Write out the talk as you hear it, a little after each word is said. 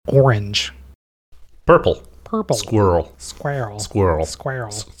Orange. Purple. Purple. Squirrel. Squirrel. Squirrel.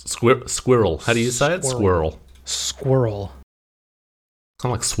 Squirrel. Squirrel. How do you say it? Squirrel. Squirrel.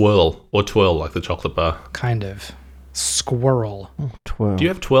 Kind of like swirl or twirl, like the chocolate bar. Kind of. Squirrel. Oh, 12. Do you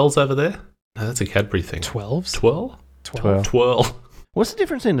have twirls over there? No, that's a Cadbury thing. 12s? Twirl? 12. Twirl. What's the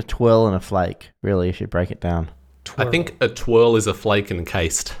difference in a twirl and a flake, really, if you break it down? I think a twirl is a flake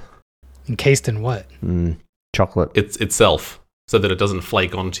encased. Encased in what? Chocolate. It's itself, so that it doesn't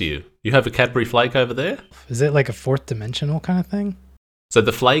flake onto you. You have a Cadbury flake over there? Is it like a fourth dimensional kind of thing? So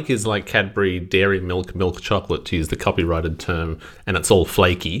the flake is like Cadbury dairy milk chocolate, to use the copyrighted term, and it's all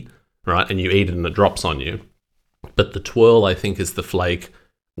flaky, right? And you eat it and it drops on you. But the twirl, I think, is the flake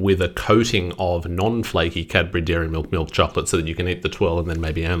with a coating of non-flaky Cadbury dairy milk chocolate, so that you can eat the twirl and then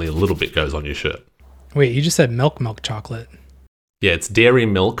maybe only a little bit goes on your shirt. Wait, you just said milk chocolate. Yeah, it's dairy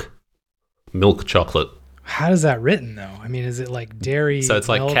milk chocolate. How is that written, though? I mean, is it like dairy So it's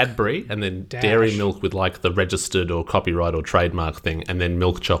like milk Cadbury and then dash? dairy milk with like the registered or copyright or trademark thing, and then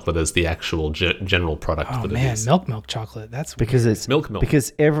milk chocolate as the actual general product Oh that it man, is. milk chocolate. That's Because weird. it's Milk.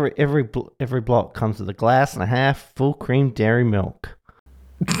 Because every block comes with a glass and a half full cream dairy milk.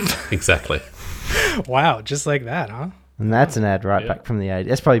 Exactly. Wow, just like that, huh? And that's an ad right Yeah. back from the 80s.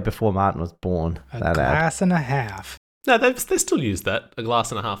 That's probably before Martin was born, A that ad. glass and a half. No, they still use that. A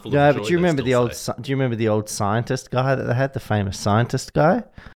glass and a half full No, of but joy, do you they remember still say. do you remember the old scientist guy that they had, the famous scientist guy?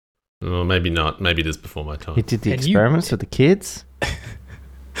 Oh, maybe not. Maybe it is before my time. He did the And you- experiments with the kids.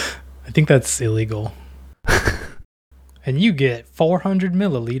 I think that's illegal. And you get 400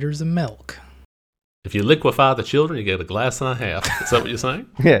 milliliters of milk. If you liquefy the children, you get a glass and a half. Is that what you're saying?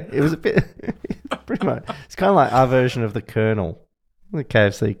 Yeah, it was a bit pretty much. It's kind of like our version of the Colonel, the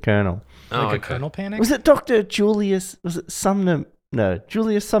KFC Colonel. Oh, Like a okay. kernel panic? Was it Dr. Julius? Was it Sumner? No,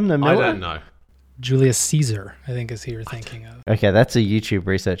 Julius Sumner I Miller. don't know. Julius Caesar, I think is who you're thinking of. Okay, that's a YouTube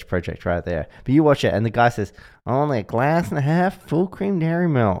research project right there. But you watch it, and the guy says, only a glass and a half full cream dairy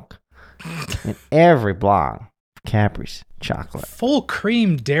milk in every block of Cadbury's chocolate. Full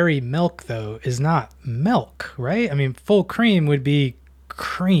cream dairy milk, though, is not milk, right? I mean, full cream would be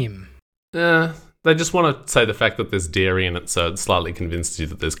cream. They just want to say the fact that there's dairy in it, so it slightly convinces you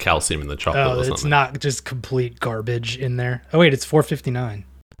that there's calcium in the chocolate Oh, or it's something. not just complete garbage in there. Oh, wait, it's $4.59.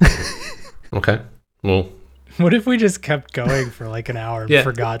 Okay. Well, What if we just kept going for like an hour and Yeah.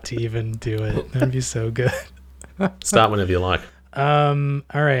 forgot to even do it? That'd be so good. start whenever you like. All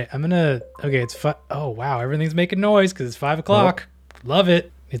right, okay, it's oh wow, everything's making noise because it's 5 o'clock. Love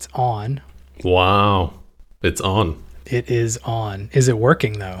it. It's on. Wow. It's on. It is on. Is it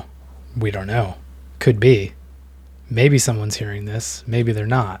working though? We don't know. Could be. Maybe someone's hearing this. Maybe they're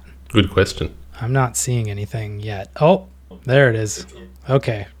not. Good question. I'm not seeing anything yet. Oh, there it is.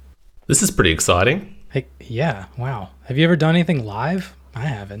 Okay. This is pretty exciting. Hey, yeah, wow. Have you ever done anything live? I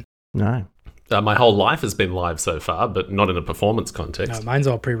haven't. No. My whole life has been live so far, but not in a performance context. No, mine's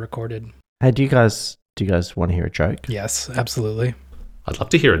all pre-recorded. Hey, do you guys want to hear a joke? Yes, absolutely. I'd love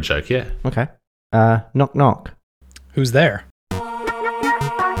to hear a joke, yeah. Okay. Knock knock. Who's there?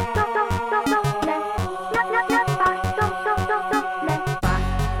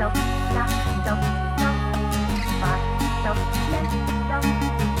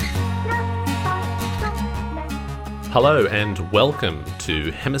 Hello and welcome to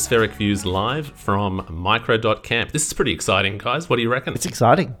Hemispheric Views Live from Micro.camp. This is pretty exciting, guys. What do you reckon? It's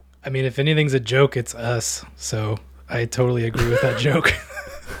exciting. I mean, if anything's a joke, it's us. So I totally agree with that joke.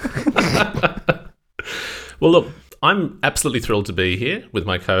 Well, look, I'm absolutely thrilled to be here with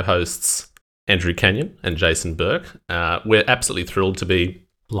my co-hosts Andrew Canyon and Jason Burke. We're absolutely thrilled to be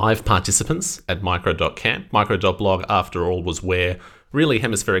live participants at Micro.camp. Micro.blog, after all, was where really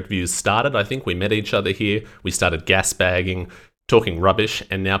Hemispheric Views started. I think we met each other here. We started gas bagging, talking rubbish,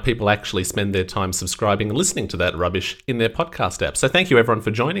 and now people actually spend their time subscribing and listening to that rubbish in their podcast app. So thank you, everyone,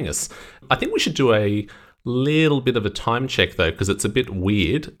 for joining us. I think we should do a little bit of a time check, though, because it's a bit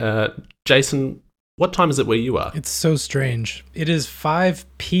weird. Jason, what time is it where you are? It's so strange. It is 5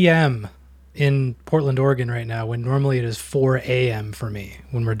 p.m. in Portland, Oregon right now, when normally it is 4 a.m. for me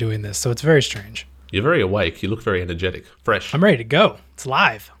when we're doing this. So it's very strange. You're very awake. You look very energetic, fresh. I'm ready to go. It's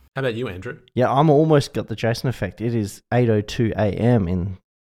live. How about you, Andrew? Yeah, I'm almost got the Jason effect. It is 8:02 a.m. in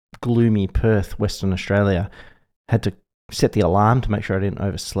gloomy Perth, Western Australia. Had to set the alarm to make sure I didn't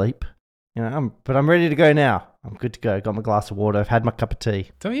oversleep. But I'm ready to go now. I'm good to go. Got my glass of water. I've had my cup of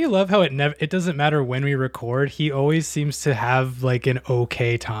tea. Don't you love how it doesn't matter when we record, he always seems to have like an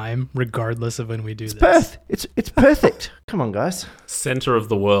okay time regardless of when we do this. It's perfect. Come on, guys. Center of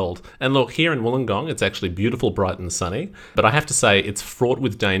the world. And look, here in Wollongong, it's actually beautiful, bright and sunny. But I have to say, it's fraught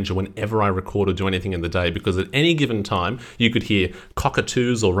with danger whenever I record or do anything in the day, because at any given time, you could hear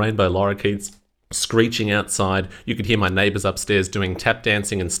cockatoos or rainbow lorikeets screeching outside. You could hear my neighbours upstairs doing tap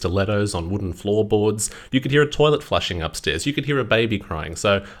dancing and stilettos on wooden floorboards. You could hear a toilet flushing upstairs. You could hear a baby crying.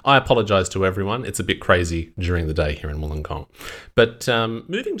 So I apologise to everyone. It's a bit crazy during the day here in Wollongong. But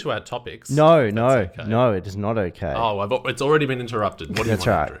moving to our topics. No, it is not okay. Oh, it's already been interrupted. What do you That's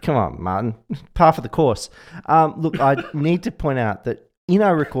want, right. Andrew? Come on, Martin. Par for the course. Look, I need to point out that in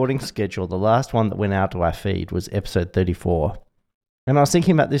our recording schedule, the last one that went out to our feed was episode 34. And I was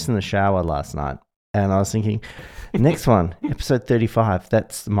thinking about this in the shower last night. And I was thinking, next one, episode 35,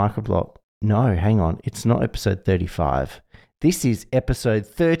 that's the microblog. No, hang on. It's not episode 35. This is episode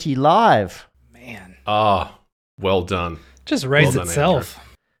 30 live. Man. Ah, well done. Just writes Well done, itself.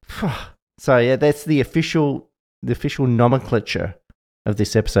 So yeah, that's the official nomenclature of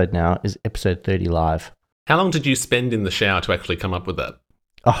this episode now is episode 30 live. How long did you spend in the shower to actually come up with that?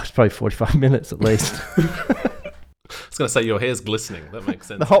 Oh, it's probably 45 minutes at least. I was going to say your hair's glistening. That makes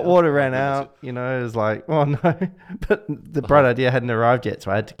sense. The hot water ran out, it was like, oh no. But the bright idea hadn't arrived yet,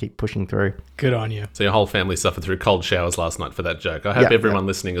 so I had to keep pushing through. Good on you. So your whole family suffered through cold showers last night for that joke. I hope everyone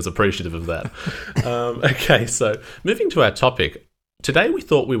listening is appreciative of that. Okay, so moving to our topic. Today we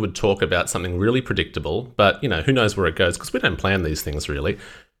thought we would talk about something really predictable, but who knows where it goes, because we don't plan these things really.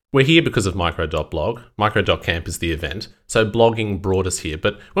 We're here because of Micro.blog. Micro.camp is the event. So blogging brought us here.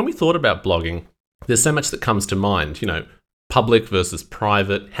 But when we thought about blogging, there's so much that comes to mind, public versus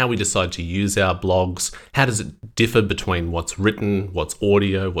private, how we decide to use our blogs, how does it differ between what's written, what's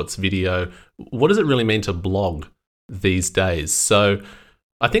audio, what's video, what does it really mean to blog these days? So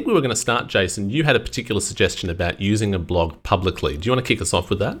I think we were going to start, Jason. You had a particular suggestion about using a blog publicly. Do you want to kick us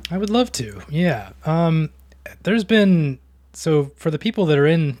off with that? I would love to, yeah. So for the people that are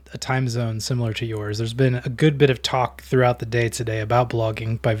in a time zone similar to yours, there's been a good bit of talk throughout the day today about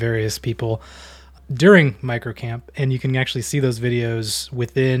blogging by various people during MicroCamp, and you can actually see those videos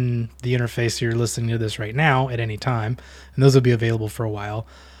within the interface you're listening to this right now at any time, and those will be available for a while.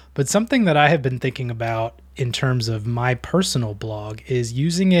 But something that I have been thinking about in terms of my personal blog is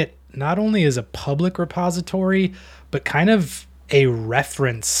using it not only as a public repository, but kind of a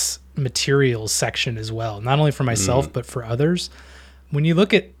reference materials section as well, not only for myself, but for others. When you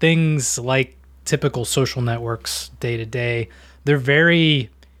look at things like typical social networks day to day, they're very...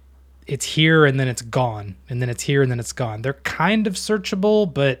 it's here and then it's gone, and then it's here and then it's gone. They're kind of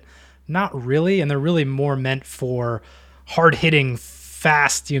searchable, but not really. And they're really more meant for hard-hitting,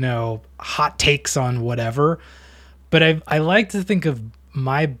 fast, hot takes on whatever. But I like to think of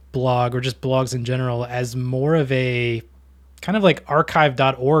my blog, or just blogs in general, as more of a kind of like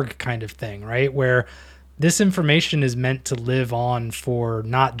archive.org kind of thing, right? Where this information is meant to live on for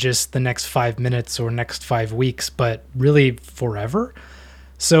not just the next 5 minutes or next 5 weeks, but really forever.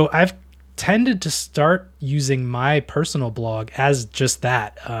 So I've tended to start using my personal blog as just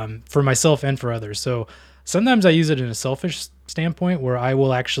that, for myself and for others. So sometimes I use it in a selfish standpoint where I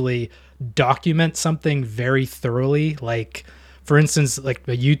will actually document something very thoroughly, like for instance, like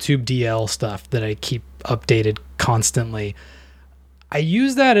the YouTube DL stuff that I keep updated constantly. I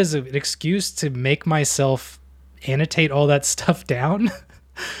use that as an excuse to make myself annotate all that stuff down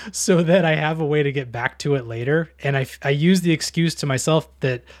so that I have a way to get back to it later. And I use the excuse to myself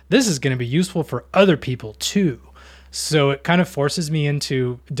that this is going to be useful for other people too. So it kind of forces me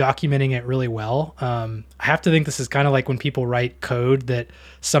into documenting it really well. I have to think this is kind of like when people write code, that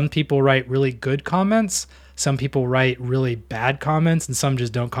some people write really good comments, some people write really bad comments, and some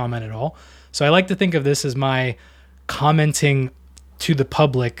just don't comment at all. So I like to think of this as my commenting to the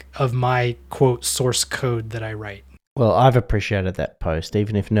public of my quote source code that I write. Well, I've appreciated that post,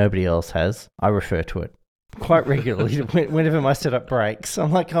 even if nobody else has. I refer to it quite regularly whenever my setup breaks.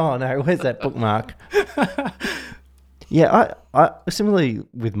 I'm like, oh no, where's that bookmark? Yeah, I similarly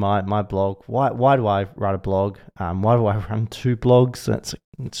with my blog. Why do I write a blog? Why do I run 2 blogs? That's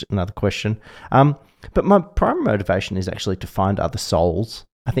another question. But my primary motivation is actually to find other souls.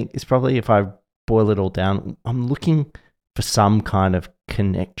 I think it's probably, if I boil it all down, I'm looking for some kind of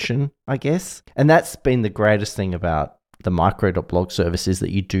connection, I guess. And that's been the greatest thing about the Micro.blog service, is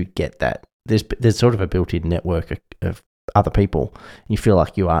that you do get that. There's sort of a built-in network of other people. You feel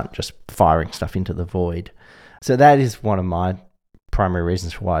like you aren't just firing stuff into the void. So that is one of my primary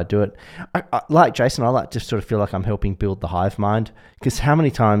reasons for why I do it. I like Jason, I like to sort of feel like I'm helping build the hive mind, because how many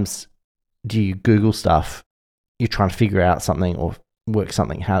times do you Google stuff you're trying to figure out something or work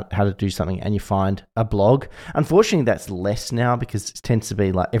something, how to do something, and you find a blog. Unfortunately, that's less now because it tends to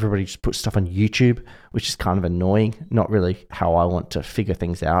be like everybody just puts stuff on YouTube, which is kind of annoying. Not really how I want to figure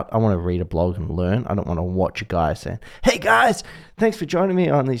things out. I want to read a blog and learn. I don't want to watch a guy saying, "Hey guys, thanks for joining me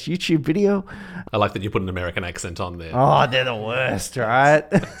on this YouTube video." I like that you put an American accent on there. Oh, they're the worst, right?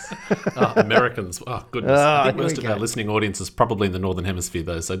 Americans. Oh, goodness. I think here most we of our go. listening audience is probably in the Northern Hemisphere,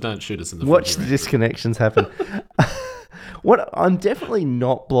 though, so don't shoot us in the Watch foot the here. disconnections happen. What I'm definitely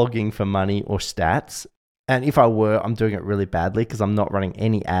not blogging for money or stats. And if I were, I'm doing it really badly because I'm not running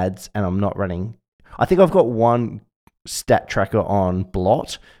any ads and I'm not running. I think I've got one stat tracker on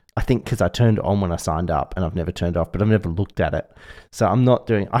Blot. I think because I turned it on when I signed up and I've never turned off, but I've never looked at it. So I'm not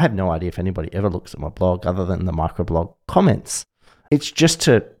doing, I have no idea if anybody ever looks at my blog other than the microblog comments. It's just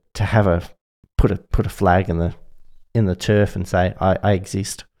to have put a flag in the turf and say, I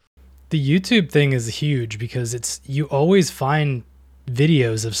exist. The YouTube thing is huge because you always find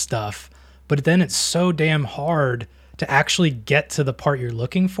videos of stuff, but then it's so damn hard to actually get to the part you're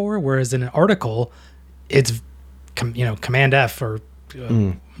looking for. Whereas in an article, it's Command F or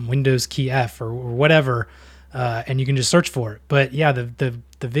Windows key F or whatever, and you can just search for it. But yeah, the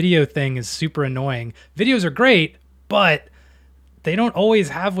video thing is super annoying. Videos are great, but they don't always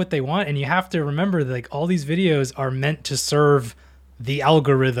have what they want, and you have to remember that like all these videos are meant to serve the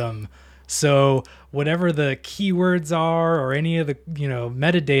algorithm. So whatever the keywords are or any of the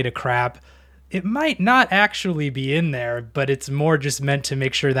metadata crap, it might not actually be in there, but it's more just meant to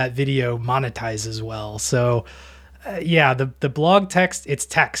make sure that video monetizes well. So yeah, the blog text, it's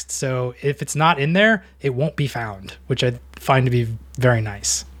text. So if it's not in there, it won't be found, which I find to be very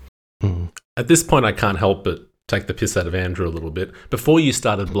nice. At this point, I can't help but take the piss out of Andrew a little bit. Before you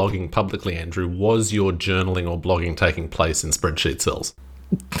started blogging publicly, Andrew, was your journaling or blogging taking place in spreadsheet cells?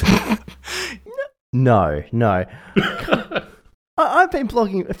 No. I've been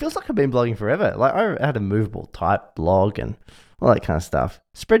blogging. It feels like I've been blogging forever. Like I had a movable type blog and all that kind of stuff.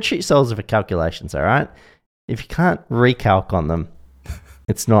 Spreadsheet cells are for calculations, all right? If you can't recalc on them,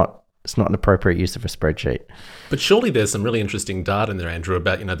 it's not an appropriate use of a spreadsheet. But surely there's some really interesting data in there, Andrew,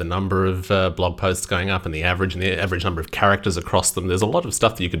 about the number of blog posts going up and the average number of characters across them. There's a lot of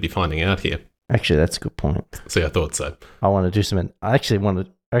stuff that you could be finding out here. Actually, that's a good point. See, I thought so. I want to do some. I actually want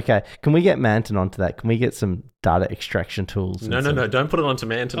to. Okay, can we get Manton onto that? Can we get some data extraction tools? No, don't put it onto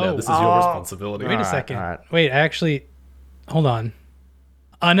Manton now. This is your responsibility. Wait a second. Wait, hold on.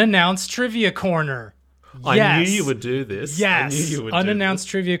 Unannounced Trivia Corner. I knew you would do this. Yes. I knew you would Unannounced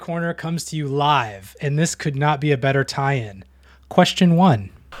Trivia Corner comes to you live, and this could not be a better tie-in. Question 1.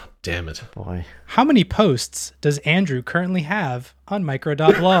 Damn it. Boy. How many posts does Andrew currently have on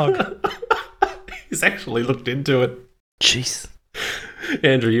micro.blog? He's actually looked into it. Jeez.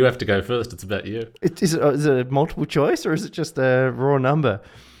 Andrew, you have to go first. It's about you. Is it a multiple choice or is it just a raw number?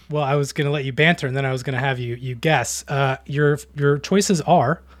 Well, I was going to let you banter, and then I was going to have you guess. Your choices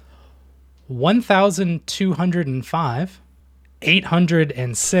are 1,205,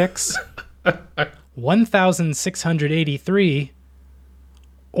 806, 1,683,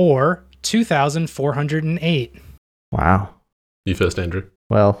 or 2,408. Wow. You first, Andrew.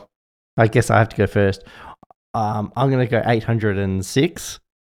 Well, I guess I have to go first. I'm going to go 806.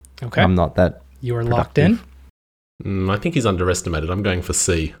 Okay. I'm not that. You are locked in. I think he's underestimated. I'm going for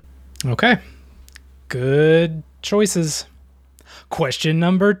C. Okay. Good choices. Question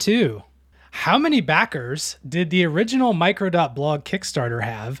number 2. How many backers did the original micro.blog Kickstarter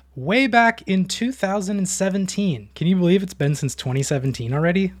have way back in 2017? Can you believe it's been since 2017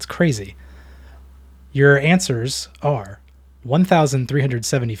 already? It's crazy. Your answers are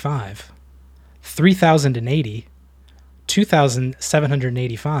 1,375, 3,080,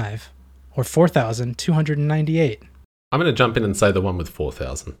 2,785, or 4,298. I'm going to jump in and say the one with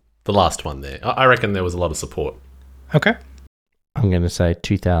 4,000. The last one there. I reckon there was a lot of support. Okay. I'm going to say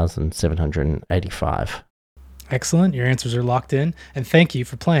 2,785. Excellent. Your answers are locked in. And thank you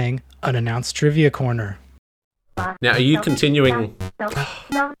for playing Unannounced Trivia Corner. Now, are you continuing God,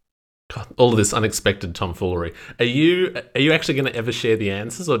 all of this unexpected tomfoolery? Are you actually going to ever share the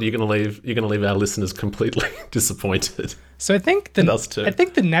answers, or are you going to leave our listeners completely disappointed? So I think Us too. I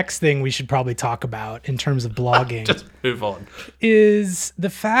think the next thing we should probably talk about in terms of blogging Just move on. is the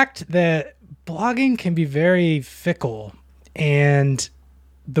fact that blogging can be very fickle. And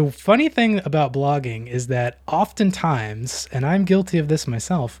the funny thing about blogging is that oftentimes, and I'm guilty of this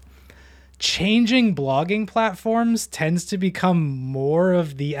myself, changing blogging platforms tends to become more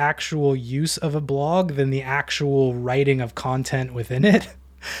of the actual use of a blog than the actual writing of content within it.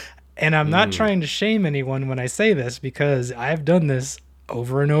 And I'm not trying to shame anyone when I say this, because I've done this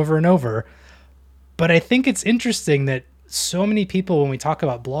over and over and over. But I think it's interesting that so many people, when we talk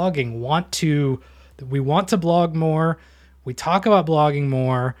about blogging, we want to blog more. We talk about blogging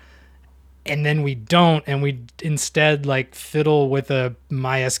more, and then we don't, and we instead like fiddle with a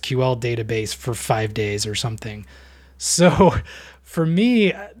MySQL database for 5 days or something. So for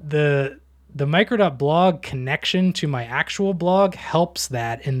me, the micro.blog connection to my actual blog helps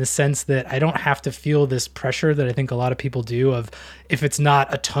that, in the sense that I don't have to feel this pressure that I think a lot of people do of, if it's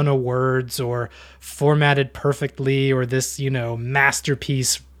not a ton of words or formatted perfectly or this,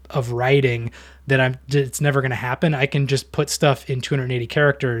 masterpiece of writing, that it's never going to happen. I can just put stuff in 280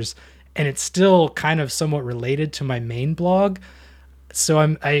 characters and it's still kind of somewhat related to my main blog. So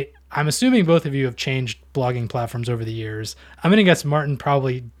I'm assuming both of you have changed blogging platforms over the years. I'm going to guess Martin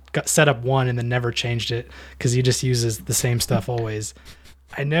probably got set up one and then never changed it because he just uses the same stuff always.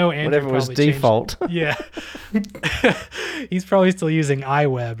 I know Andrew whatever was probably default. Yeah. He's probably still using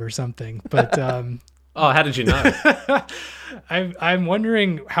iWeb or something. But Oh, how did you know? I'm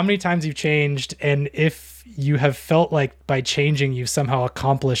wondering how many times you've changed, and if you have felt like by changing you've somehow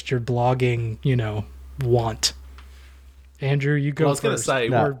accomplished your blogging, want. Andrew, you go. Well, I was going to say,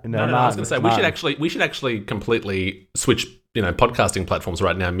 I was going to say we should actually completely switch, podcasting platforms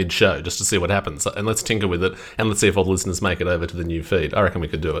right now mid-show just to see what happens, and let's tinker with it, and let's see if all the listeners make it over to the new feed. I reckon we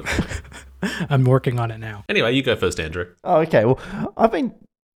could do it. I'm working on it now. Anyway, you go first, Andrew. Oh, okay. Well, I've been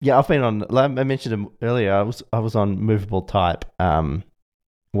on. I mentioned him earlier. I was on Movable Type,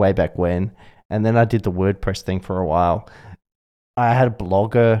 way back when, and then I did the WordPress thing for a while. I had a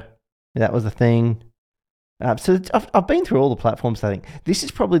Blogger. That was a thing. So I've been through all the platforms. I think this is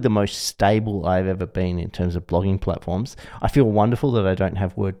probably the most stable I've ever been in terms of blogging platforms. I feel wonderful that I don't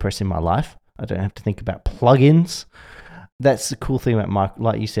have WordPress in my life. I don't have to think about plugins. That's the cool thing about,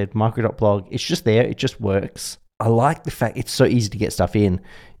 like you said, micro.blog. It's just there. It just works. I like the fact it's so easy to get stuff in.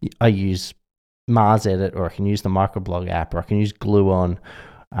 I use Mars Edit, or I can use the microblog app, or I can use Gluon.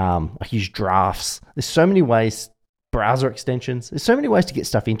 I can use Drafts. There's so many ways. Browser extensions. There's so many ways to get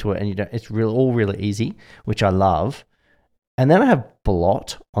stuff into it, and it's all really easy, which I love. And then I have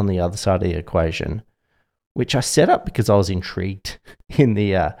Blot on the other side of the equation, which I set up because I was intrigued in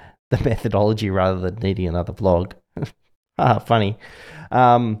the methodology rather than needing another blog. Funny.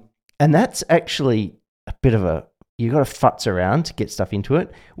 And that's actually a bit of you got to futz around to get stuff into it,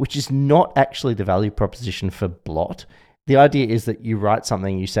 which is not actually the value proposition for Blot. The idea is that you write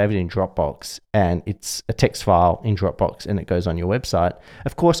something, you save it in Dropbox, and it's a text file in Dropbox, and it goes on your website.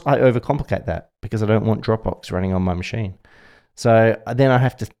 Of course, I overcomplicate that because I don't want Dropbox running on my machine. So then I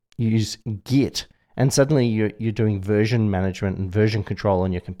have to use Git, and suddenly you're doing version management and version control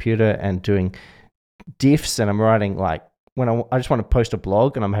on your computer and doing diffs, and I'm writing when I just want to post a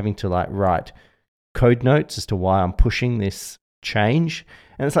blog, and I'm having to write code notes as to why I'm pushing this change.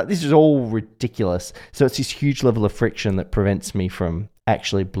 And it's this is all ridiculous. So it's this huge level of friction that prevents me from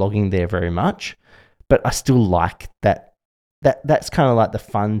actually blogging there very much. But I still like that. That's kind of the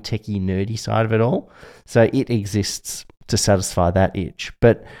fun, techie, nerdy side of it all. So it exists to satisfy that itch.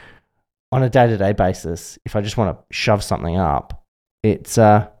 But on a day-to-day basis, if I just want to shove something up, it's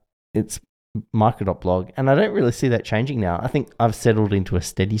micro.blog. And I don't really see that changing now. I think I've settled into a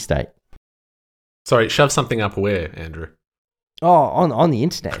steady state. Sorry, shove something up where, Andrew? Oh, on the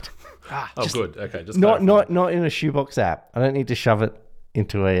internet. Good. Okay, just not in a Shoebox app. I don't need to shove it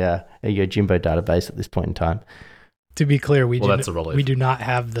into a Yojimbo database at this point in time. To be clear, we we do not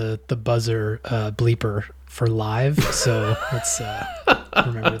have the buzzer bleeper for live, so let's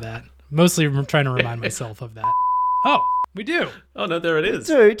remember that. Mostly, I'm trying to remind myself of that. Oh, we do. Oh no, there it is.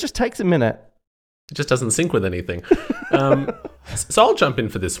 Dude, it just takes a minute. It just doesn't sync with anything. So I'll jump in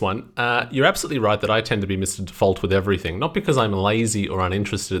for this one. You're absolutely right that I tend to be Mr. Default with everything. Not because I'm lazy or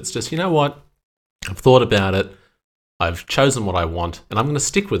uninterested. It's just, you know what? I've thought about it. I've chosen what I want, and I'm going to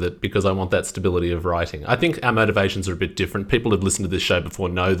stick with it because I want that stability of writing. I think our motivations are a bit different. People who've listened to this show before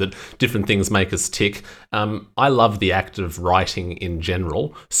know that different things make us tick. I love the act of writing in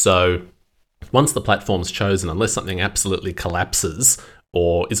general. So once the platform's chosen, unless something absolutely collapses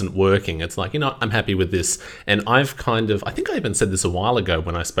or isn't working, it's I'm happy with this. And I think I even said this a while ago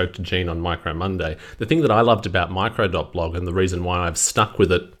when I spoke to Gene on Micro Monday. The thing that I loved about micro.blog, and the reason why I've stuck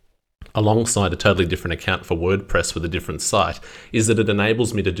with it alongside a totally different account for WordPress with a different site, is that it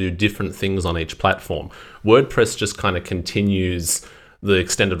enables me to do different things on each platform. WordPress just kind of continues the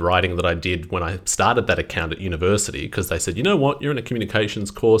extended writing that I did when I started that account at university, because they said, you know what, you're in a communications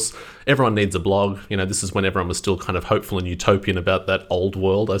course, everyone needs a blog. This is when everyone was still kind of hopeful and utopian about that old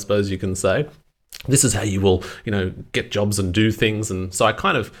world, I suppose you can say. This is how you will, get jobs and do things. And so I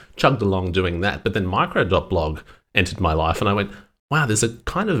kind of chugged along doing that. But then micro.blog entered my life, and I went, wow, there's a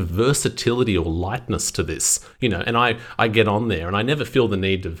kind of versatility or lightness to this, and I get on there and I never feel the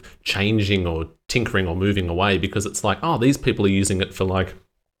need of changing or tinkering or moving away, because it's like, oh, these people are using it for like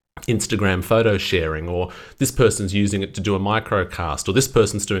Instagram photo sharing, or this person's using it to do a microcast, or this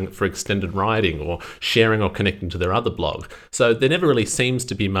person's doing it for extended writing or sharing or connecting to their other blog. So there never really seems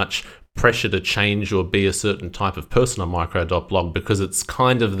to be much pressure to change or be a certain type of person on micro.blog, because it's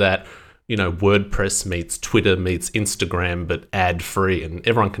kind of that, WordPress meets Twitter meets Instagram, but ad free, and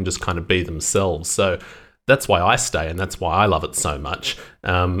everyone can just kind of be themselves. So that's why I stay, and that's why I love it so much.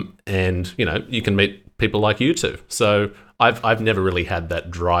 And you can meet people like you too. So I've never really had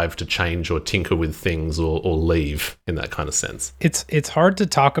that drive to change or tinker with things or leave in that kind of sense. It's hard to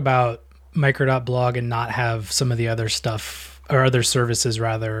talk about micro.blog and not have some of the other stuff, or other services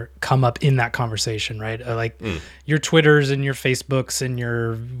rather, come up in that conversation, right? Like your Twitters and your Facebooks and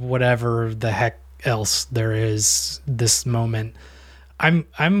your whatever the heck else there is this moment.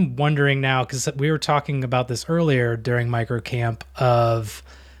 I'm wondering now, because we were talking about this earlier during MicroCamp, of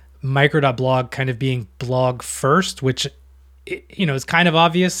micro.blog kind of being blog first, which is kind of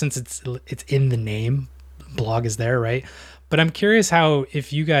obvious since it's in the name. Blog is there, right? But I'm curious how,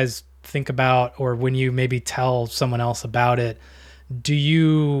 if you guys think about, or when you maybe tell someone else about it, do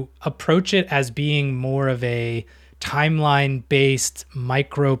you approach it as being more of a timeline based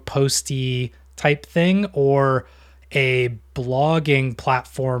micro posty type thing, or a blogging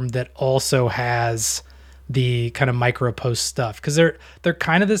platform that also has the kind of micro post stuff? Because they're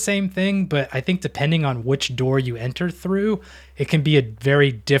kind of the same thing, but I think depending on which door you enter through, it can be a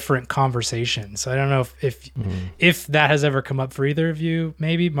very different conversation. So I don't know if that has ever come up for either of you.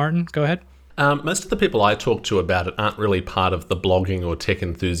 Maybe Martin, go ahead. Most of the people I talk to about it aren't really part of the blogging or tech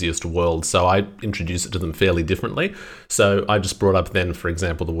enthusiast world, so I introduce it to them fairly differently. So I just brought up then, for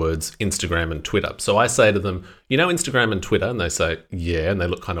example, the words Instagram and Twitter. So I say to them, Instagram and Twitter? And they say, yeah, and they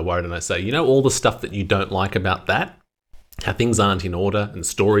look kind of worried, and I say, all the stuff that you don't like about that? How things aren't in order and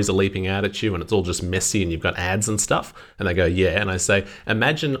stories are leaping out at you and it's all just messy and you've got ads and stuff? And they go, yeah. And I say,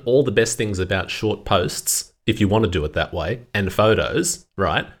 imagine all the best things about short posts, if you want to do it that way, and photos,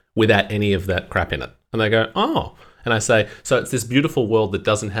 right, without any of that crap in it. And they go, oh. And I say, so it's this beautiful world that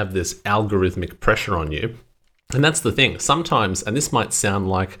doesn't have this algorithmic pressure on you. And that's the thing. Sometimes, and this might sound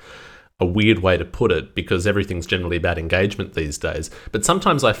like a weird way to put it, because everything's generally about engagement these days, but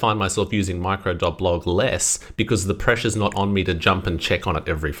sometimes I find myself using micro.blog less because the pressure's not on me to jump and check on it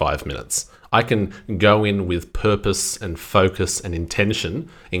every 5 minutes. I can go in with purpose and focus and intention,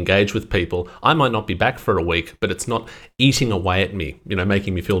 engage with people. I might not be back for a week, but it's not eating away at me,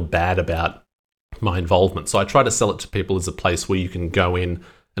 making me feel bad about my involvement. So I try to sell it to people as a place where you can go in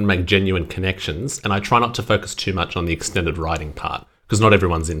and make genuine connections. And I try not to focus too much on the extended writing part, because not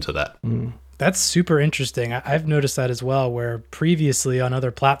everyone's into that. That's super interesting. I've noticed that as well, where previously on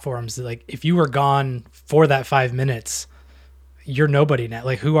other platforms, like if you were gone for that 5 minutes, you're nobody now.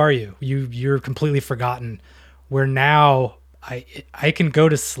 Like, who are you? You're completely forgotten. Where now I can go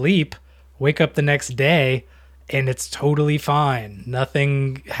to sleep, wake up the next day, and it's totally fine.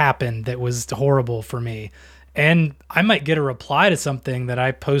 Nothing happened that was horrible for me. And I might get a reply to something that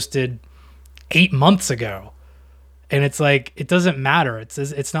I posted 8 months ago. And it's like, it doesn't matter.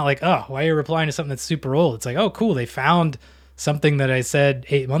 It's not like, oh, why are you replying to something that's super old? It's like, oh, cool. They found something that I said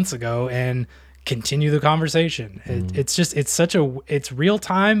 8 months ago and continue the conversation. It's real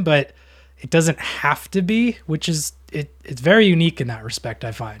time, but it doesn't have to be, which is, it's very unique in that respect,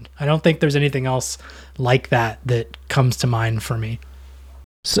 I find. I don't think there's anything else like that comes to mind for me.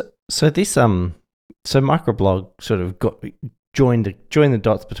 So this, microblog sort of joined the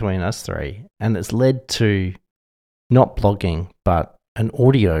dots between us three, and it's led to not blogging, but an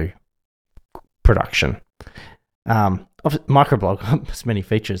audio production. Microblog has many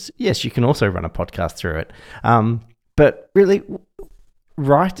features. Yes, you can also run a podcast through it. But really,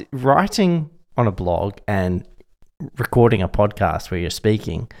 writing on a blog and recording a podcast where you're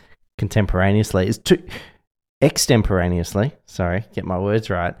speaking contemporaneously extemporaneously, sorry, get my words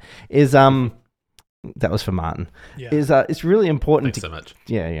right, is that was for Martin. Yeah. It's really important. Thanks so much.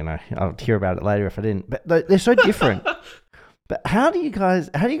 Yeah, I'll hear about it later if I didn't. But they're so different. But how do you guys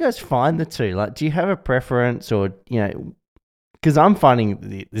find the two? Like, do you have a preference, or because I'm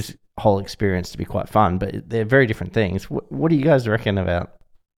finding this whole experience to be quite fun, but they're very different things. What do you guys reckon about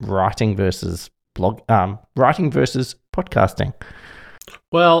writing versus podcasting?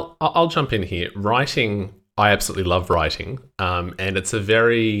 Well, I'll jump in here. Writing, I absolutely love writing, and it's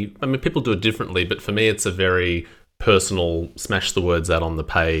people do it differently, but for me, it's a very personal, smash the words out on the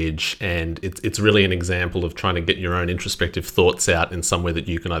page, and it's really an example of trying to get your own introspective thoughts out in somewhere that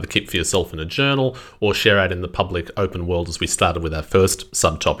you can either keep for yourself in a journal or share out in the public open world, as we started with our first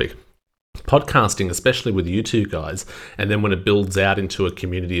subtopic. Podcasting, especially with you two guys, and then when it builds out into a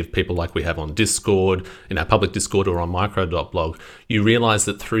community of people like we have on Discord, in our public Discord or on micro.blog, you realize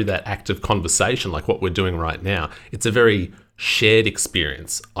that through that active conversation, like what we're doing right now, it's a very shared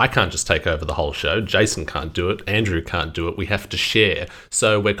experience. I can't just take over the whole show. Jason can't do it. Andrew can't do it. We have to share.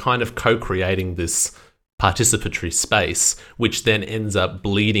 So we're kind of co-creating this participatory space, which then ends up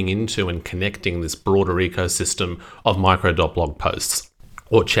bleeding into and connecting this broader ecosystem of micro.blog posts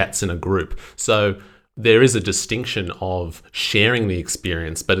or chats in a group. So there is a distinction of sharing the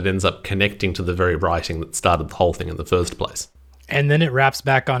experience, but it ends up connecting to the very writing that started the whole thing in the first place. And then it wraps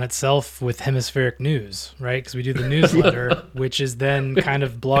back on itself with Hemispheric News, right? Because we do the newsletter, which is then kind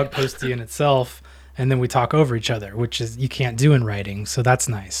of blog posty in itself. And then we talk over each other, which is you can't do in writing. So that's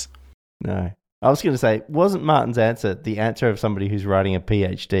nice. No. I was going to say, wasn't Martin's answer the answer of somebody who's writing a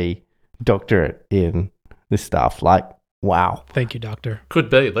PhD doctorate in this stuff? Like, wow. Thank you, doctor. Could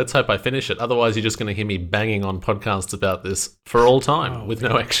be. Let's hope I finish it. Otherwise, you're just going to hear me banging on podcasts about this for all time with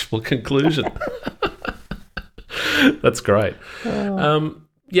no actual conclusion. That's great.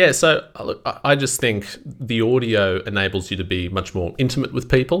 Yeah, so look, I just think the audio enables you to be much more intimate with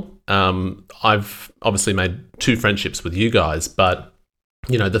people. I've obviously made 2 friendships with you guys, but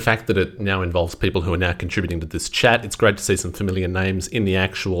you know, the fact that it now involves people who are now contributing to this chat, it's great to see some familiar names in the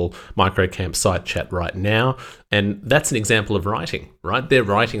actual MicroCamp site chat right now. And that's an example of writing, right? They're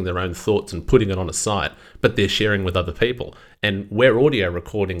writing their own thoughts and putting it on a site, but they're sharing with other people. And we're audio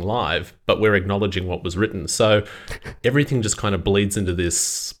recording live, but we're acknowledging what was written. So everything just kind of bleeds into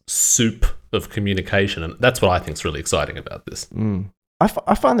this soup of communication. And that's what I think is really exciting about this. I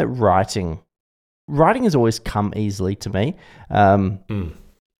find that writing has always come easily to me. I'm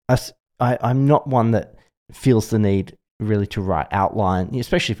not one that feels the need really to write outline,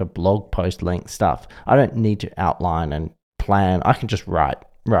 especially for blog post length stuff. I don't need to outline and plan. I can just write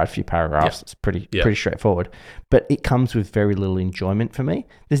a few paragraphs. Yeah. It's pretty straightforward. But it comes with very little enjoyment for me.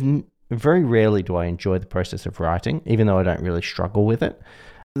 Very rarely do I enjoy the process of writing, even though I don't really struggle with it.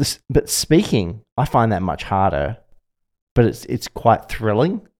 But speaking, I find that much harder. But it's quite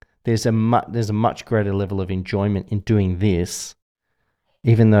thrilling. There's a much greater level of enjoyment in doing this,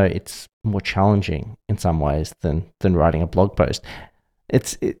 even though it's more challenging in some ways than writing a blog post.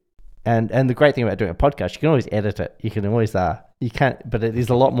 And the great thing about doing a podcast, you can always edit it. You can always you can't, but it is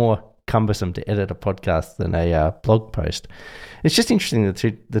a lot more cumbersome to edit a podcast than a blog post. It's just interesting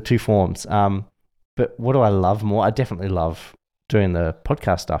the two forms. But what do I love more? I definitely love doing the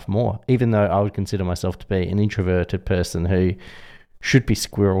podcast stuff more, even though I would consider myself to be an introverted person who should be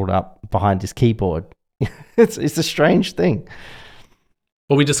squirreled up behind his keyboard. It's a strange thing.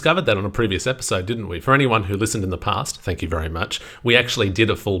 Well, we discovered that on a previous episode, didn't we? For anyone who listened in the past, thank you very much. We actually did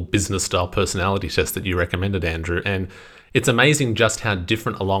a full business-style personality test that you recommended, Andrew, and it's amazing just how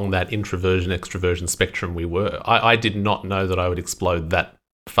different along that introversion-extroversion spectrum we were. I did not know that I would explode that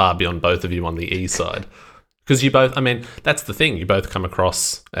far beyond both of you on the E side. Because you both, I mean, that's the thing. You both come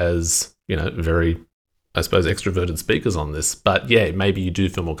across as, very, I suppose, extroverted speakers on this. But yeah, maybe you do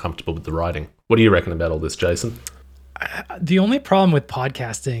feel more comfortable with the writing. What do you reckon about all this, Jason? The only problem with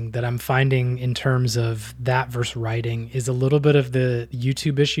podcasting that I'm finding in terms of that versus writing is a little bit of the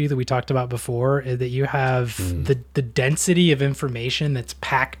YouTube issue that we talked about before, that you have the density of information that's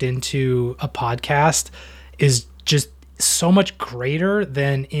packed into a podcast is just so much greater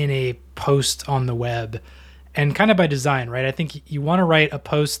than in a post on the web. And kind of by design, right? I think you want to write a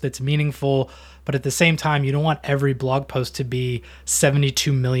post that's meaningful, but at the same time, you don't want every blog post to be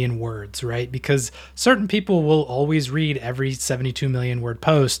 72 million words, right? Because certain people will always read every 72 million word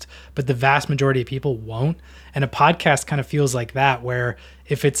post, but the vast majority of people won't. And a podcast kind of feels like that, where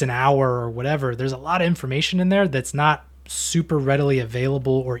if it's an hour or whatever, there's a lot of information in there that's not super readily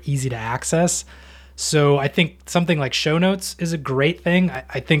available or easy to access. So I think something like show notes is a great thing.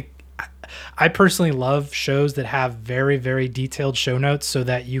 I personally love shows that have very, very detailed show notes so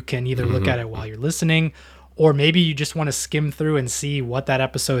that you can either look at it while you're listening, or maybe you just want to skim through and see what that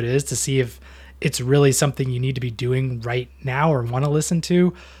episode is to see if it's really something you need to be doing right now or want to listen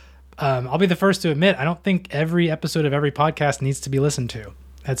to. I'll be the first to admit, I don't think every episode of every podcast needs to be listened to.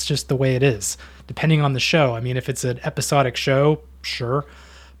 That's just the way it is, depending on the show. I mean, if it's an episodic show, sure.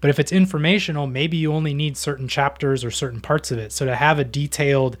 But if it's informational, maybe you only need certain chapters or certain parts of it. So to have a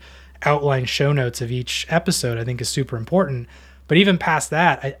detailed outline show notes of each episode, I think is super important. But even past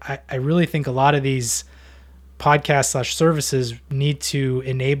that, I really think a lot of these podcasts/services need to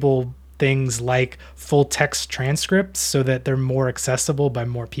enable things like full text transcripts so that they're more accessible by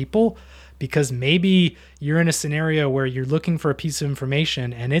more people. Because maybe you're in a scenario where you're looking for a piece of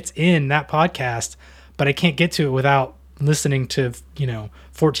information and it's in that podcast, but I can't get to it without listening to,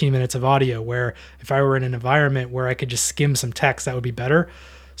 14 minutes of audio, where if I were in an environment where I could just skim some text, that would be better.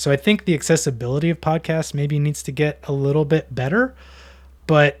 So I think the accessibility of podcasts maybe needs to get a little bit better.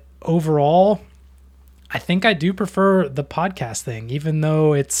 But overall, I think I do prefer the podcast thing, even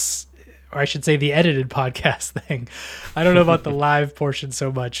though or I should say the edited podcast thing. I don't know about the live portion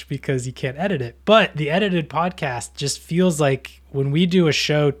so much because you can't edit it, but the edited podcast just feels like when we do a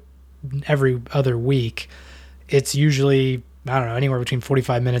show every other week, it's usually, I don't know, anywhere between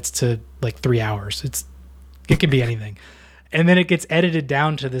 45 minutes to like 3 hours. It could be anything. And then it gets edited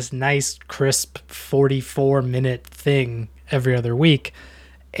down to this nice, crisp 44-minute thing every other week.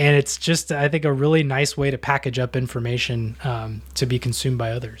 And it's just, I think, a really nice way to package up information to be consumed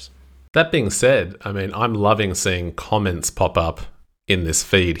by others. That being said, I mean, I'm loving seeing comments pop up in this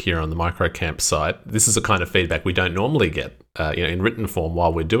feed here on the Microcamp site. This is a kind of feedback we don't normally get, in written form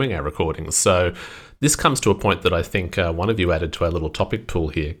while we're doing our recordings. So this comes to a point that I think one of you added to our little topic pool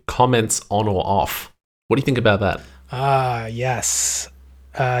here: comments on or off. What do you think about that? Yes.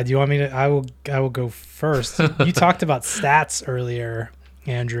 Do you want me to? I will go first. You talked about stats earlier,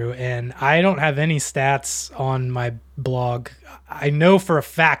 Andrew, and I don't have any stats on my blog. I know for a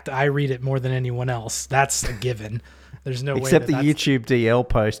fact I read it more than anyone else. That's a given. There's no Except way the YouTube DL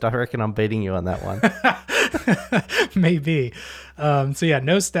post. I reckon I'm beating you on that one. Maybe. So yeah,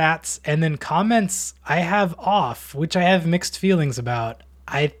 no stats. And then comments I have off, which I have mixed feelings about.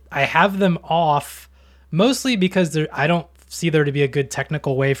 I have them off mostly because I don't see there to be a good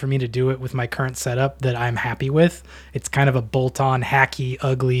technical way for me to do it with my current setup that I'm happy with. It's kind of a bolt-on, hacky,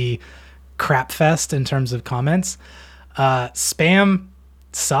 ugly crap fest in terms of comments. Spam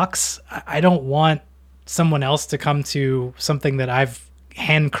sucks. I don't want someone else to come to something that I've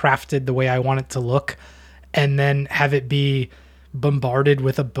handcrafted the way I want it to look and then have it be bombarded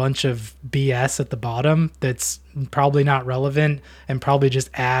with a bunch of BS at the bottom that's probably not relevant and probably just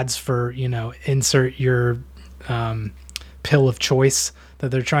ads for, insert your pill of choice that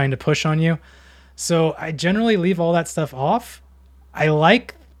they're trying to push on you. So I generally leave all that stuff off.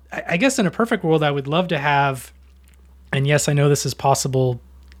 I guess in a perfect world, I would love to have, and yes, I know this is possible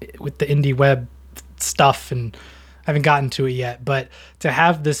with the indie web stuff and I haven't gotten to it yet, but to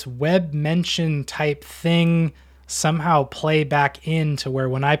have this web mention type thing somehow play back into where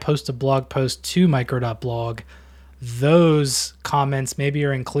when I post a blog post to micro.blog, those comments maybe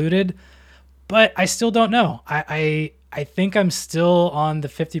are included, but I still don't know. I think I'm still on the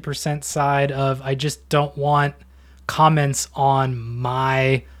 50% side of I just don't want comments on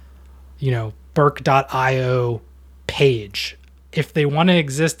my, Burk.io page. If they want to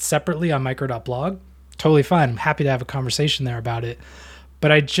exist separately on micro.blog, totally fine. I'm happy to have a conversation there about it.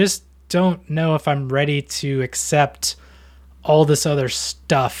 But I just don't know if I'm ready to accept all this other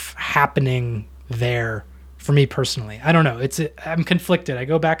stuff happening there for me personally. I don't know. I'm conflicted. I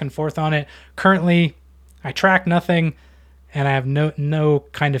go back and forth on it. Currently, I track nothing and I have no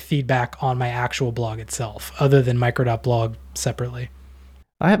kind of feedback on my actual blog itself other than micro.blog separately.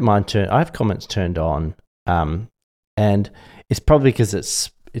 I have comments turned on, and it's probably because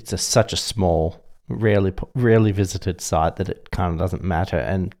it's such a small, rarely visited site that it kind of doesn't matter,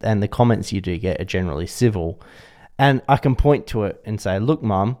 and the comments you do get are generally civil, and I can point to it and say, look,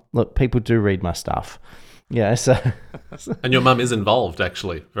 Mum, people do read my stuff. Yeah, so and your mum is involved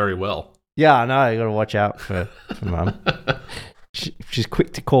actually very well. Yeah, I know. You got to watch out for Mum. She's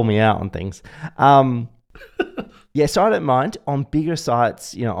quick to call me out on things. Yeah, so I don't mind on bigger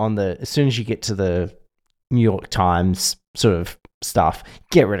sites. As soon as you get to the New York Times sort of stuff,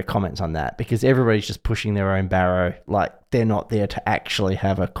 get rid of comments on that because everybody's just pushing their own barrow. Like they're not there to actually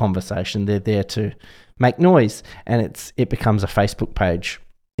have a conversation. They're there to make noise, and it becomes a Facebook page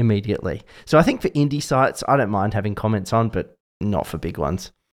immediately. So I think for indie sites, I don't mind having comments on, but not for big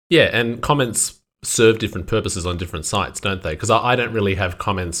ones. Yeah, and comments serve different purposes on different sites, don't they? Because I don't really have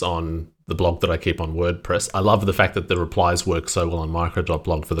comments on the blog that I keep on WordPress. I love the fact that the replies work so well on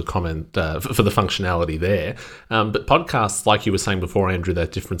micro.blog for the comment for the functionality there. But podcasts, like you were saying before, Andrew,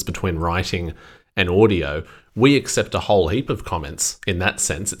 that difference between writing and audio, we accept a whole heap of comments in that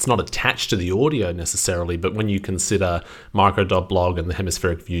sense. It's not attached to the audio necessarily, but when you consider micro.blog and the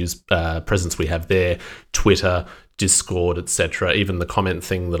Hemispheric Views presence we have there, Twitter, Discord, etc., even the comment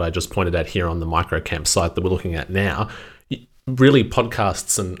thing that I just pointed out here on the Microcamp site that we're looking at now, really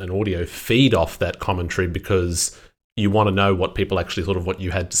podcasts and audio feed off that commentary because you want to know what people actually thought of what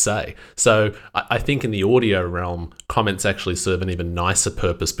you had to say. So I think in the audio realm, comments actually serve an even nicer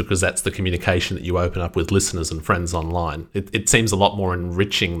purpose because that's the communication that you open up with listeners and friends online. It seems a lot more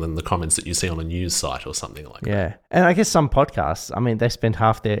enriching than the comments that you see on a news site or something like that. Yeah. And I guess some podcasts, I mean, they spend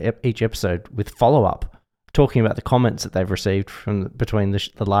half their each episode with follow-up, talking about the comments that they've received from between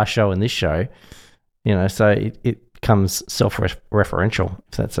the last show and this show. You know, so it becomes self-referential,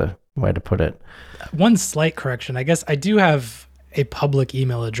 if that's a way to put it. One slight correction. I guess I do have a public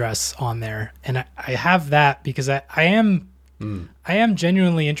email address on there, and I have that because I am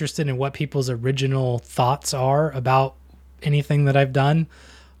genuinely interested in what people's original thoughts are about anything that I've done,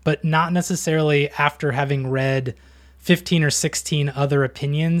 but not necessarily after having read 15 or 16 other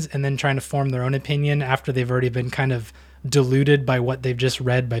opinions and then trying to form their own opinion after they've already been kind of diluted by what they've just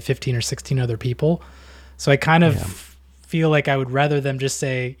read by 15 or 16 other people. So I kind of feel like I would rather them just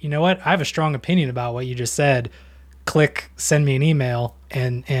say, you know what, I have a strong opinion about what you just said. Click, send me an email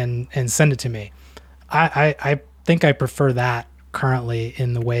and send it to me. I think I prefer that currently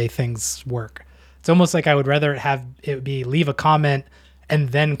in the way things work. It's almost like I would rather have it be leave a comment and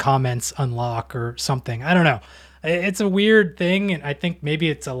then comments unlock or something. I don't know. It's a weird thing. And I think maybe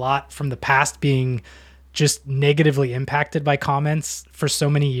it's a lot from the past being just negatively impacted by comments for so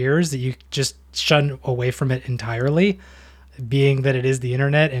many years that you just shun away from it entirely, being that it is the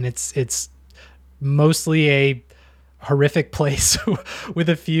internet and it's mostly a horrific place with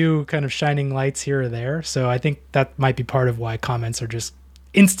a few kind of shining lights here or there. So I think that might be part of why comments are just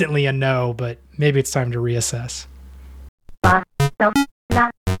instantly a no, but maybe it's time to reassess.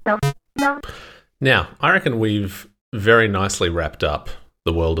 Now, I reckon we've very nicely wrapped up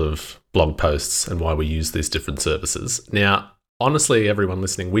the world of blog posts and why we use these different services. Now, honestly, everyone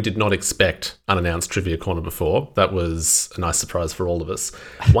listening, we did not expect unannounced Trivia Corner before. That was a nice surprise for all of us.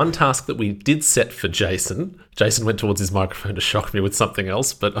 One task that we did set for Jason went towards his microphone to shock me with something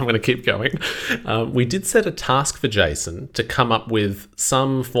else, but I'm going to keep going. We did set a task for Jason to come up with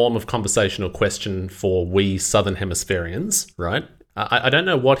some form of conversational question for we Southern Hemispherians, right? I don't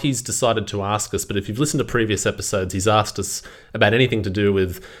know what he's decided to ask us, but if you've listened to previous episodes, he's asked us about anything to do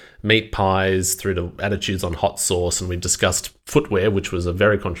with meat pies through to attitudes on hot sauce, and we've discussed footwear, which was a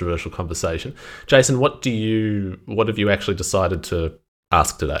very controversial conversation. Jason, what have you actually decided to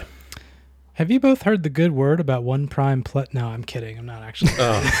ask today? Have you both heard the good word about one prime No, I'm kidding. I'm not actually.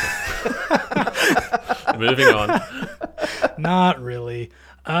 Moving on. Not really.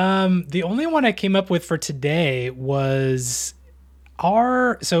 The only one I came up with for today was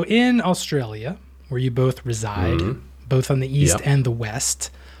so in Australia, where you both reside, both on the East and the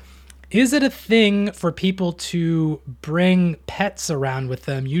West, is it a thing for people to bring pets around with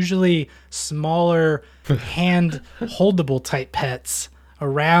them, usually smaller hand holdable type pets,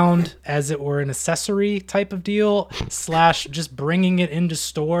 around as it were an accessory type of deal, / just bringing it into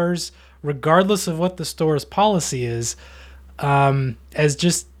stores, regardless of what the store's policy is,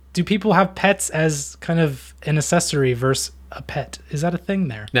 do people have pets as kind of an accessory versus a pet? Is that a thing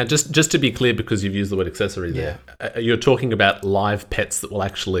there? Now, just to be clear, because you've used the word accessory there, you're talking about live pets that will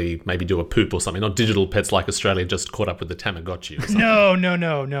actually maybe do a poop or something, not digital pets like Australia just caught up with the Tamagotchi or something.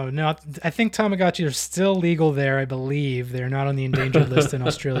 No. I think Tamagotchi are still legal there, I believe. They're not on the endangered list in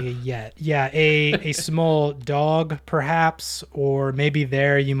Australia yet. Yeah, a small dog, perhaps, or maybe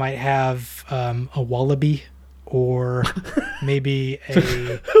there you might have a wallaby, or maybe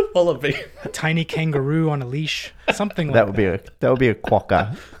a tiny kangaroo on a leash, something like that. That would be a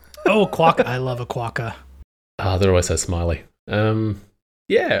quokka. Oh, quokka! I love a quokka. They're always so smiley.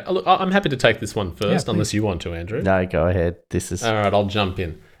 Yeah, look, I'm happy to take this one first, unless you want to, Andrew. No, go ahead. All right, I'll jump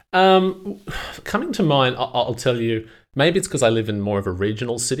in. Coming to mind, I'll tell you. Maybe it's because I live in more of a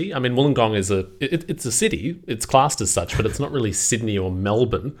regional city. I mean, Wollongong is it's a city. It's classed as such, but it's not really Sydney or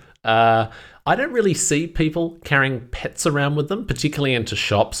Melbourne. I don't really see people carrying pets around with them, particularly into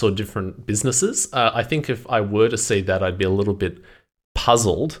shops or different businesses. I think if I were to see that, I'd be a little bit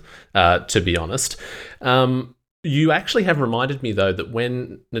puzzled, to be honest. You actually have reminded me, though, that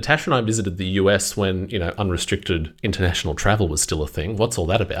when Natasha and I visited the US when, unrestricted international travel was still a thing, what's all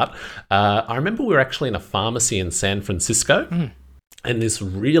that about? I remember we were actually in a pharmacy in San Francisco, and this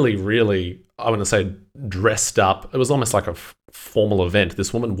really, really, I want to say, dressed up, it was almost like a formal event.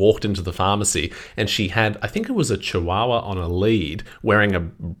 This woman walked into the pharmacy and she had, I think it was a Chihuahua on a lead, wearing a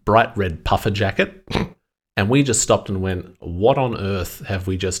bright red puffer jacket. And we just stopped and went, what on earth have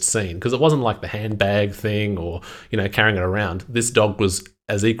we just seen? Because it wasn't like the handbag thing or, carrying it around. This dog was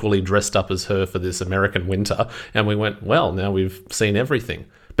as equally dressed up as her for this American winter. And we went, well, now we've seen everything.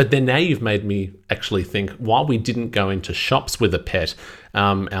 But then now you've made me actually think, while we didn't go into shops with a pet,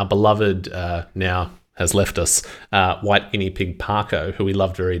 our beloved, now has left us, white guinea pig Parko, who we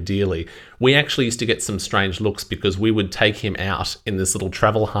loved very dearly, we actually used to get some strange looks because we would take him out in this little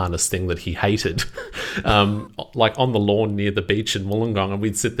travel harness thing that he hated, like on the lawn near the beach in Wollongong, and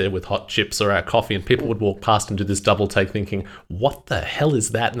we'd sit there with hot chips or our coffee, and people would walk past and do this double take thinking, what the hell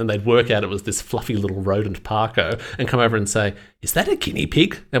is that? And then they'd work out it was this fluffy little rodent Parko and come over and say, is that a guinea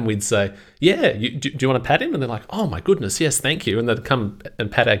pig? And we'd say, yeah, do you want to pat him? And they're like, oh my goodness, yes, thank you. And they'd come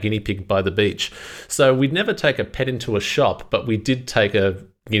and pat our guinea pig by the beach. So we'd never take a pet into a shop, but we did take a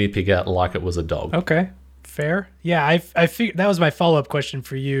guinea pig out like it was a dog. Okay, fair. Yeah, I figured that was my follow-up question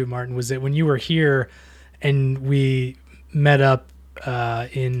for you, Martin, was that when you were here and we met up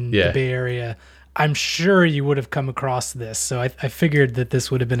in the Bay Area, I'm sure you would have come across this. So I figured that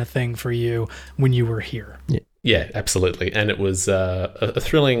this would have been a thing for you when you were here. Yeah, absolutely. And it was a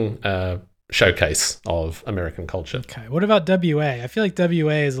thrilling showcase of American culture. Okay. What about WA? I feel like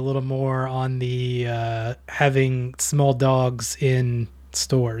WA is a little more on the having small dogs in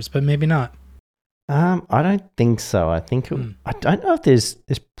stores, but maybe not. I don't think so. I think I don't know if there's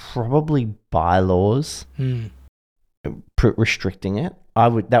probably bylaws restricting it.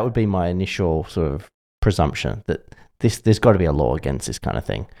 That would be my initial sort of presumption that there's got to be a law against this kind of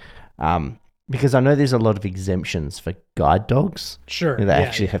thing. Because I know there's a lot of exemptions for guide dogs. Sure. They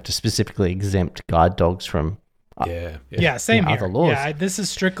actually have to specifically exempt guide dogs from same here. other laws. Yeah, this is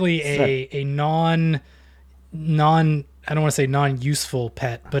strictly a non I don't want to say non-useful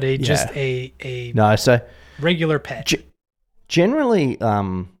pet, but so regular pet. Generally,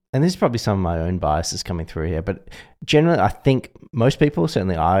 and this is probably some of my own biases coming through here, but generally I think most people,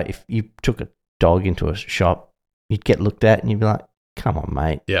 certainly if you took a dog into a shop, you'd get looked at and you'd be like, come on,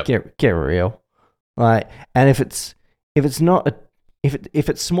 mate, get real. Like, and if it's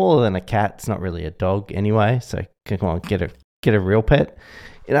smaller than a cat, it's not really a dog anyway. So come on, get a real pet.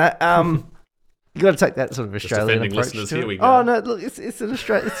 You know, you got to take that sort of Australian approach to here it. we go. Oh no, look, it's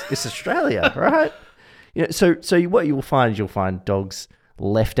Australia, right? You know, so what you'll find dogs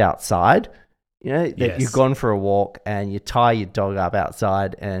left outside. You know, that you've gone for a walk and you tie your dog up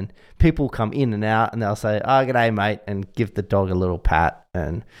outside, and people come in and out, and they'll say, "Oh, g'day, mate," and give the dog a little pat,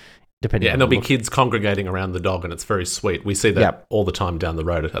 and depending. Yeah, and there'll be kids congregating around the dog, and it's very sweet. We see that all the time down the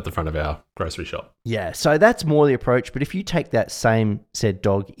road at the front of our grocery shop. Yeah, so that's more the approach. But if you take that same said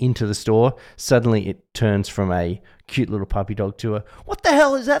dog into the store, suddenly it turns from a cute little puppy dog to a, what the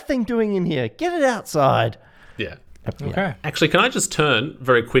hell is that thing doing in here? Get it outside. Yeah. Okay. Actually, can I just turn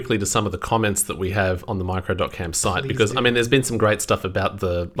very quickly to some of the comments that we have on the micro.camp site? Please because do. I mean, there's been some great stuff about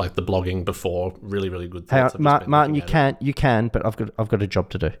the blogging before. Really, really good Hey, thoughts. Martin, you can, but I've got a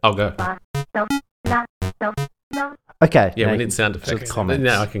job to do. I'll go. Okay. Yeah, we need sound effects. Comments.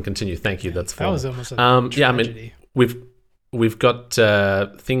 Now I can continue. Thank you. That's fine. That was almost a yeah, I tragedy. mean, we've got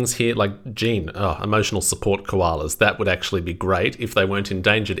things here like Gene, emotional support koalas. That would actually be great if they weren't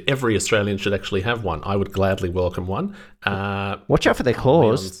endangered. Every Australian should actually have one. I would gladly welcome one. Watch out for their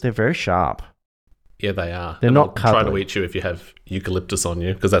claws. They're very sharp. Yeah, they are. They're not try to cuddly. eat you if you have eucalyptus on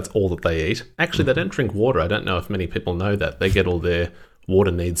you, because that's all that they eat. Actually, they don't drink water. I don't know if many people know that. They get all their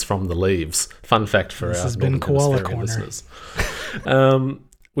water needs from the leaves. Fun fact for our Northern Hemisphere listeners.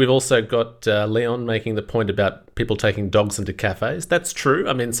 We've also got Leon making the point about people taking dogs into cafes. That's true.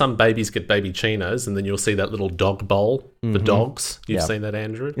 I mean, some babies get baby chinos, and then you'll see that little dog bowl for dogs. You've seen that,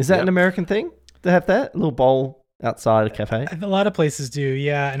 Andrew? Is that an American thing? They have that little bowl outside a cafe? A lot of places do,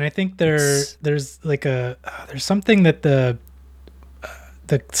 yeah. And I think there's like there's something that the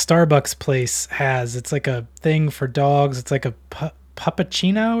Starbucks place has. It's like a thing for dogs. It's like a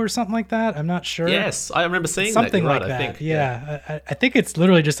puppuccino or something like that. I'm not sure. Yes, I remember seeing something that. like that. I think. Yeah. I think it's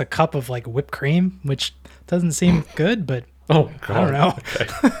literally just a cup of like whipped cream, which doesn't seem good, but Oh, God. I don't know. Okay.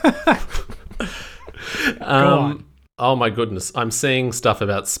 Go on. Oh my goodness. I'm seeing stuff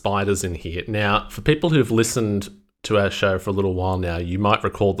about spiders in here. Now, for people who've listened to our show for a little while now, you might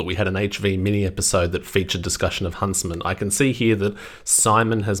recall that we had an HV mini episode that featured discussion of huntsmen. I can see here that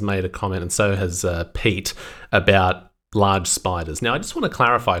Simon has made a comment, and so has Pete, about large spiders. Now, I just want to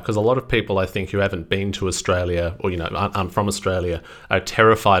clarify, because a lot of people, I think, who haven't been to Australia or, aren't from Australia, are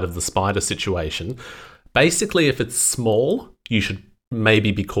terrified of the spider situation. Basically, if it's small, you should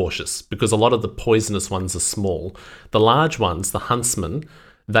maybe be cautious, because a lot of the poisonous ones are small. The large ones, the huntsmen,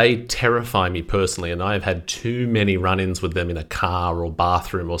 they terrify me personally, and I've had too many run-ins with them in a car or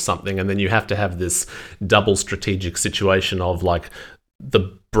bathroom or something, and then you have to have this double strategic situation of like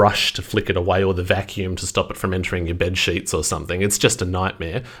the brush to flick it away or the vacuum to stop it from entering your bed sheets or something. It's just a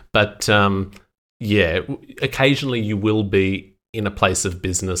nightmare. But occasionally you will be in a place of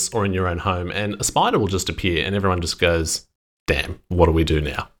business or in your own home, and a spider will just appear, and everyone just goes, damn, what do we do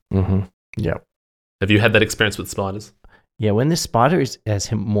now? Mm-hmm. Yep. Have you had that experience with spiders? Yeah, when this spider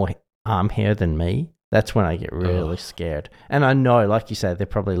has more arm hair than me, that's when I get really scared. And I know, like you say, they're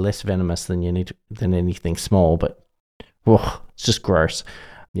probably less venomous than anything small, but it's just gross.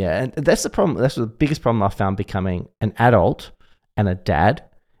 Yeah, and that's the problem. That's the biggest problem I found becoming an adult and a dad,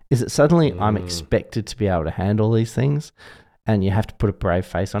 is that suddenly I'm expected to be able to handle these things, and you have to put a brave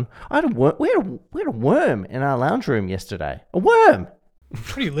face on. We had a worm in our lounge room yesterday. A worm.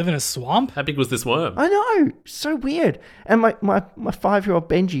 What, do you live in a swamp? How big was this worm? I know, so weird. And my 5-year-old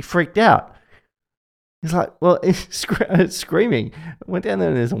Benji freaked out. He's like, well, it's screaming. I went down there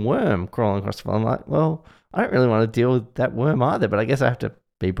and there's a worm crawling across the floor. I'm like, well, I don't really want to deal with that worm either, but I guess I have to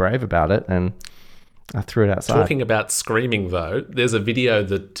be brave about it, and I threw it outside. Talking about screaming, though, there's a video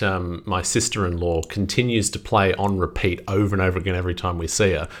that my sister-in-law continues to play on repeat over and over again every time we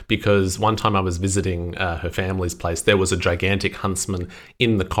see her, because one time I was visiting her family's place, there was a gigantic huntsman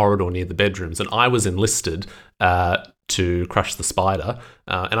in the corridor near the bedrooms, and I was enlisted to crush the spider.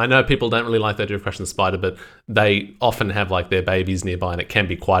 And I know people don't really like the idea of crushing the spider, but they often have like their babies nearby, and it can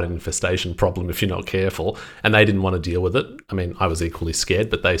be quite an infestation problem if you're not careful. And they didn't want to deal with it. I mean, I was equally scared,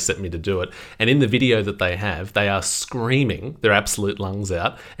 but they set me to do it. And in the video that they have, they are screaming their absolute lungs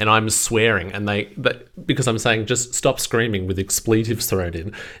out, and I'm swearing. And they because I'm saying, just stop screaming with expletives thrown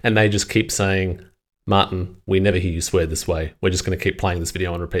in. And they just keep saying, Martin, we never hear you swear this way. We're just going to keep playing this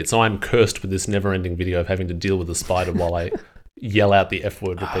video on repeat. So I'm cursed with this never-ending video of having to deal with a spider while I yell out the F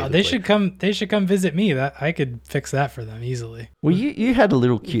word repeatedly. They should come visit me. That I could fix that for them easily. Well, you had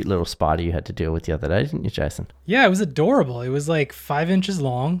a cute little spider you had to deal with the other day, didn't you, Jason? Yeah, it was adorable. It was like 5 inches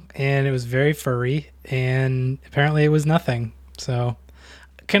long, and it was very furry, and apparently it was nothing. So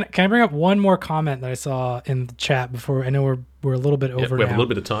can I bring up one more comment that I saw in the chat before? I know we're a little bit over now. We have a little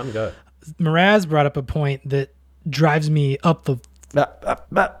bit of time. Go. Miraz brought up a point that drives me up the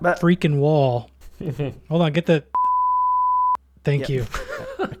freaking wall. Hold on, get the... Thank you.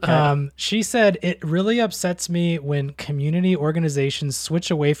 She said, it really upsets me when community organizations switch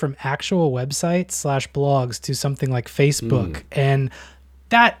away from actual websites / blogs to something like Facebook. And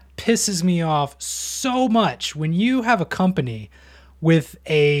that pisses me off so much when you have a company with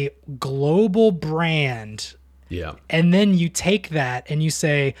a global brand. Yeah. And then you take that and you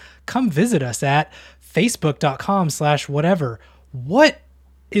say, come visit us at facebook.com/whatever. What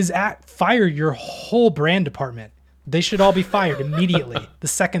is at? Fire your whole brand department. They should all be fired immediately the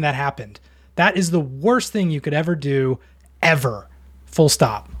second that happened. That is the worst thing you could ever do, ever. Full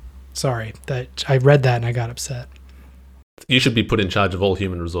stop. Sorry, that I read that and I got upset. You should be put in charge of all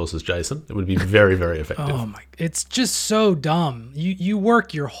human resources, Jason. It would be very, very effective. Oh my! It's just so dumb. You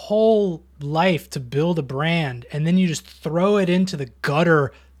work your whole life to build a brand, and then you just throw it into the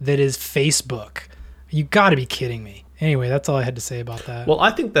gutter that is Facebook. You got to be kidding me. Anyway, that's all I had to say about that. Well,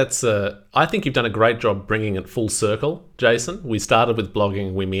 I think I think you've done a great job bringing it full circle, Jason. We started with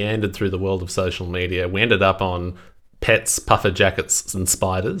blogging. We meandered through the world of social media. We ended up on pets, puffer jackets, and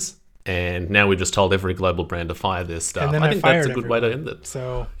spiders. And now we've just told every global brand to fire their staff. And then I think that's a good way to everyone. end it.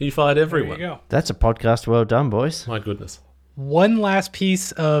 So you fired everyone. there you go. That's a podcast well done, boys. My goodness. One last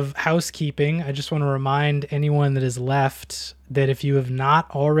piece of housekeeping. I just want to remind anyone that is left that if you have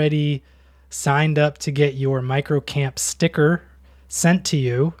not already signed up to get your MicroCamp sticker sent to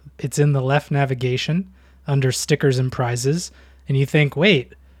you, it's in the left navigation under stickers and prizes. And you think,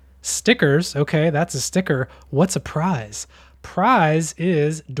 wait, stickers? Okay, that's a sticker. What's a prize? Prize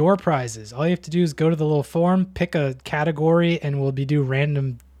is door prizes. All you have to do is go to the little form, pick a category, and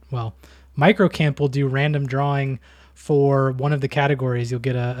MicroCamp will do random drawing for one of the categories. You'll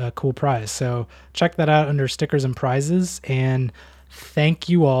get a cool prize. So check that out under stickers and prizes. And thank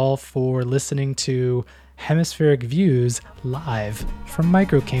you all for listening to Hemispheric Views live from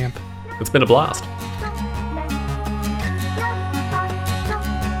MicroCamp. It's been a blast.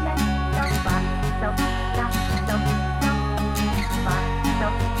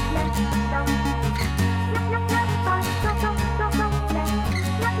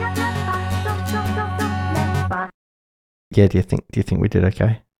 Yeah, do you think we did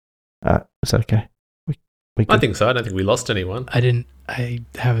okay? Is that okay? We I think so. I don't think we lost anyone. I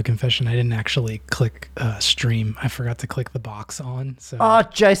have a confession. I didn't actually click stream. I forgot to click the box on. So. Oh,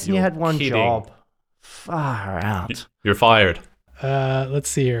 Jason, you You're had one kidding. job. Far out. You're fired. Let's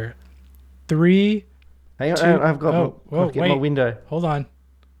see here. 3. Hang on, Two- I've got whoa, to get my wait. window. Hold on.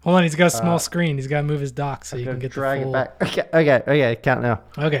 He's got a small screen. He's got to move his dock so you can get drag the full... it back. Okay, count now.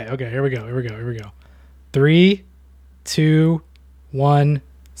 Okay, here we go. 3, 2, 1,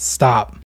 stop.